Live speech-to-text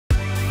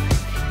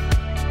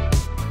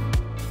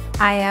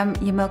I am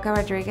Yamilca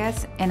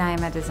Rodriguez, and I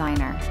am a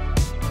designer.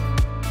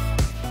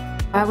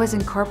 I was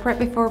in corporate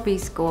before B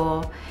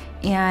school,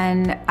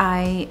 and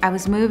I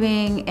was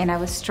moving and I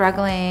was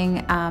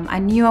struggling. I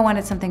knew I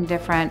wanted something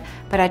different,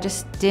 but I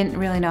just didn't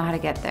really know how to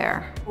get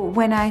there.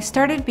 When I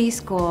started B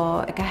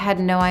school, I had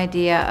no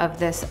idea of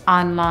this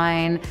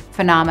online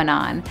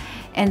phenomenon.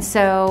 And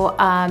so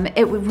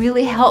it would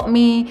really help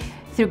me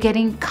through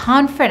getting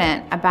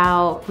confident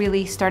about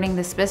really starting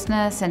this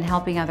business and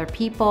helping other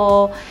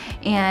people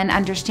and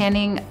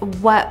understanding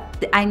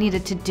what I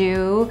needed to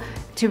do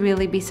to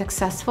really be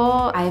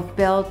successful. I've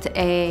built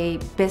a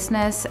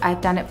business. I've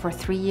done it for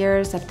 3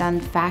 years. I've done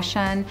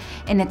fashion,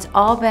 and it's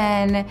all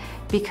been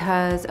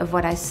because of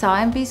what I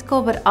saw in B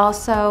school, but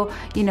also,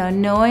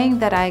 knowing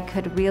that I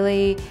could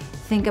really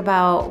think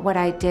about what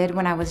I did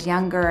when I was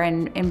younger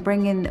and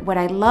bring in what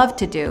I love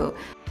to do.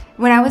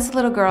 When I was a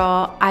little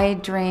girl, I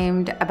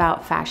dreamed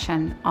about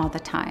fashion all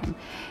the time,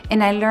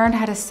 and I learned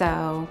how to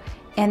sew,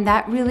 and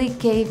that really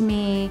gave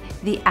me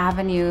the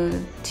avenue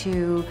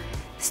to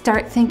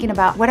start thinking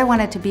about what I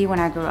wanted to be when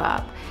I grew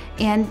up.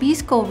 And B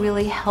school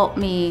really helped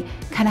me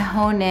kind of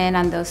hone in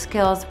on those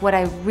skills, what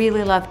I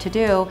really love to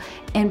do,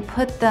 and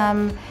put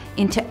them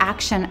into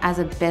action as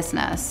a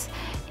business.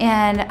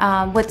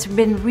 And what's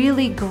been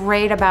really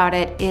great about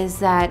it is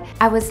that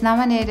I was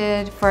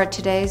nominated for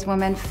today's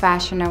Women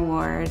Fashion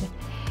Award,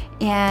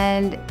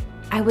 and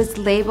I was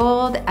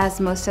labeled as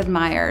most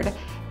admired.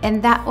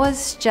 And that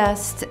was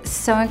just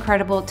so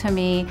incredible to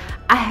me.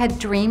 I had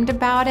dreamed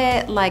about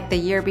it like the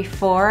year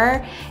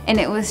before, and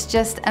it was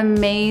just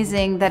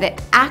amazing that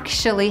it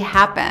actually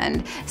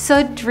happened.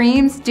 So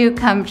dreams do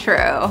come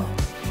true.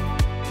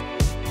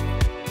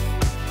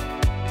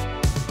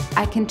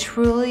 I can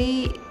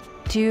truly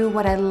do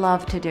what I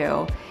love to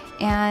do.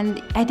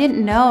 And I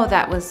didn't know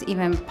that was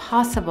even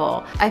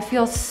possible. I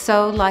feel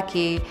so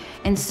lucky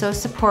and so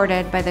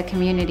supported by the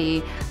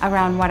community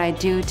around what I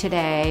do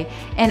today.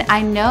 And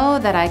I know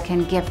that I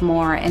can give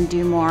more and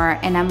do more,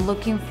 and I'm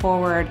looking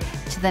forward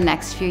to the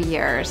next few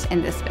years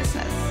in this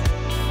business.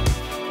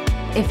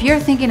 If you're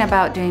thinking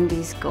about doing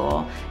B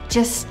school,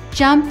 just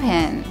jump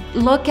in.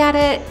 Look at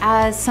it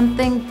as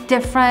something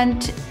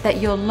different that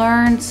you'll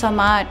learn so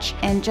much,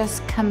 and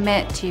just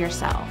commit to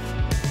yourself.